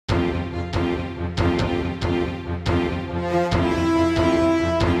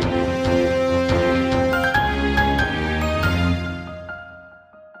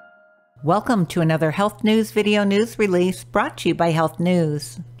Welcome to another Health News video news release brought to you by Health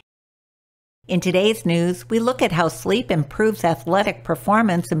News. In today's news, we look at how sleep improves athletic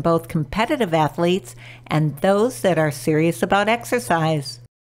performance in both competitive athletes and those that are serious about exercise.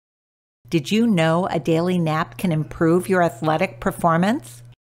 Did you know a daily nap can improve your athletic performance?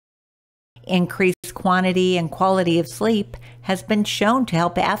 Increased quantity and quality of sleep has been shown to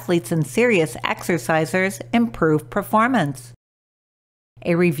help athletes and serious exercisers improve performance.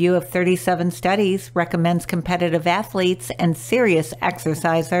 A review of 37 studies recommends competitive athletes and serious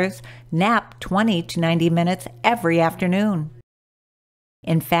exercisers nap 20 to 90 minutes every afternoon.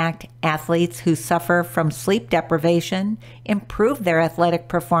 In fact, athletes who suffer from sleep deprivation improved their athletic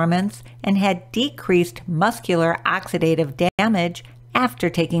performance and had decreased muscular-oxidative damage after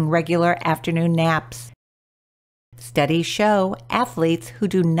taking regular afternoon naps. Studies show athletes who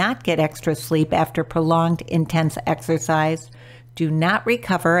do not get extra sleep after prolonged intense exercise do not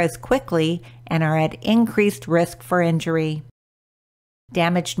recover as quickly and are at increased risk for injury.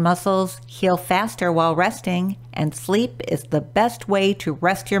 Damaged muscles heal faster while resting, and sleep is the best way to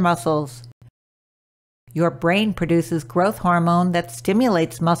rest your muscles. Your brain produces growth hormone that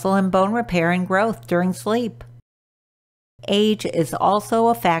stimulates muscle and bone repair and growth during sleep. Age is also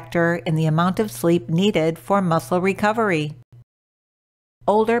a factor in the amount of sleep needed for muscle recovery.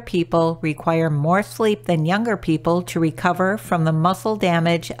 Older people require more sleep than younger people to recover from the muscle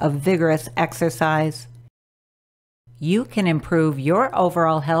damage of vigorous exercise. You can improve your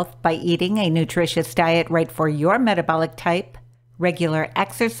overall health by eating a nutritious diet right for your metabolic type, regular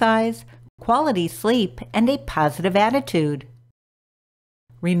exercise, quality sleep, and a positive attitude.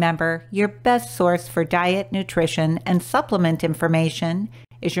 Remember, your best source for diet, nutrition, and supplement information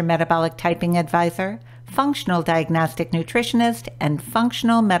is your metabolic typing advisor, functional diagnostic nutritionist, and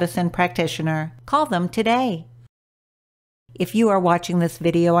functional medicine practitioner. Call them today. If you are watching this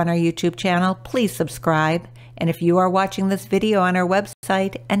video on our YouTube channel, please subscribe. And if you are watching this video on our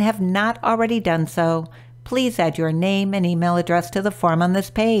website and have not already done so, please add your name and email address to the form on this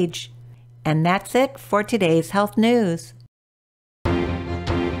page. And that's it for today's health news.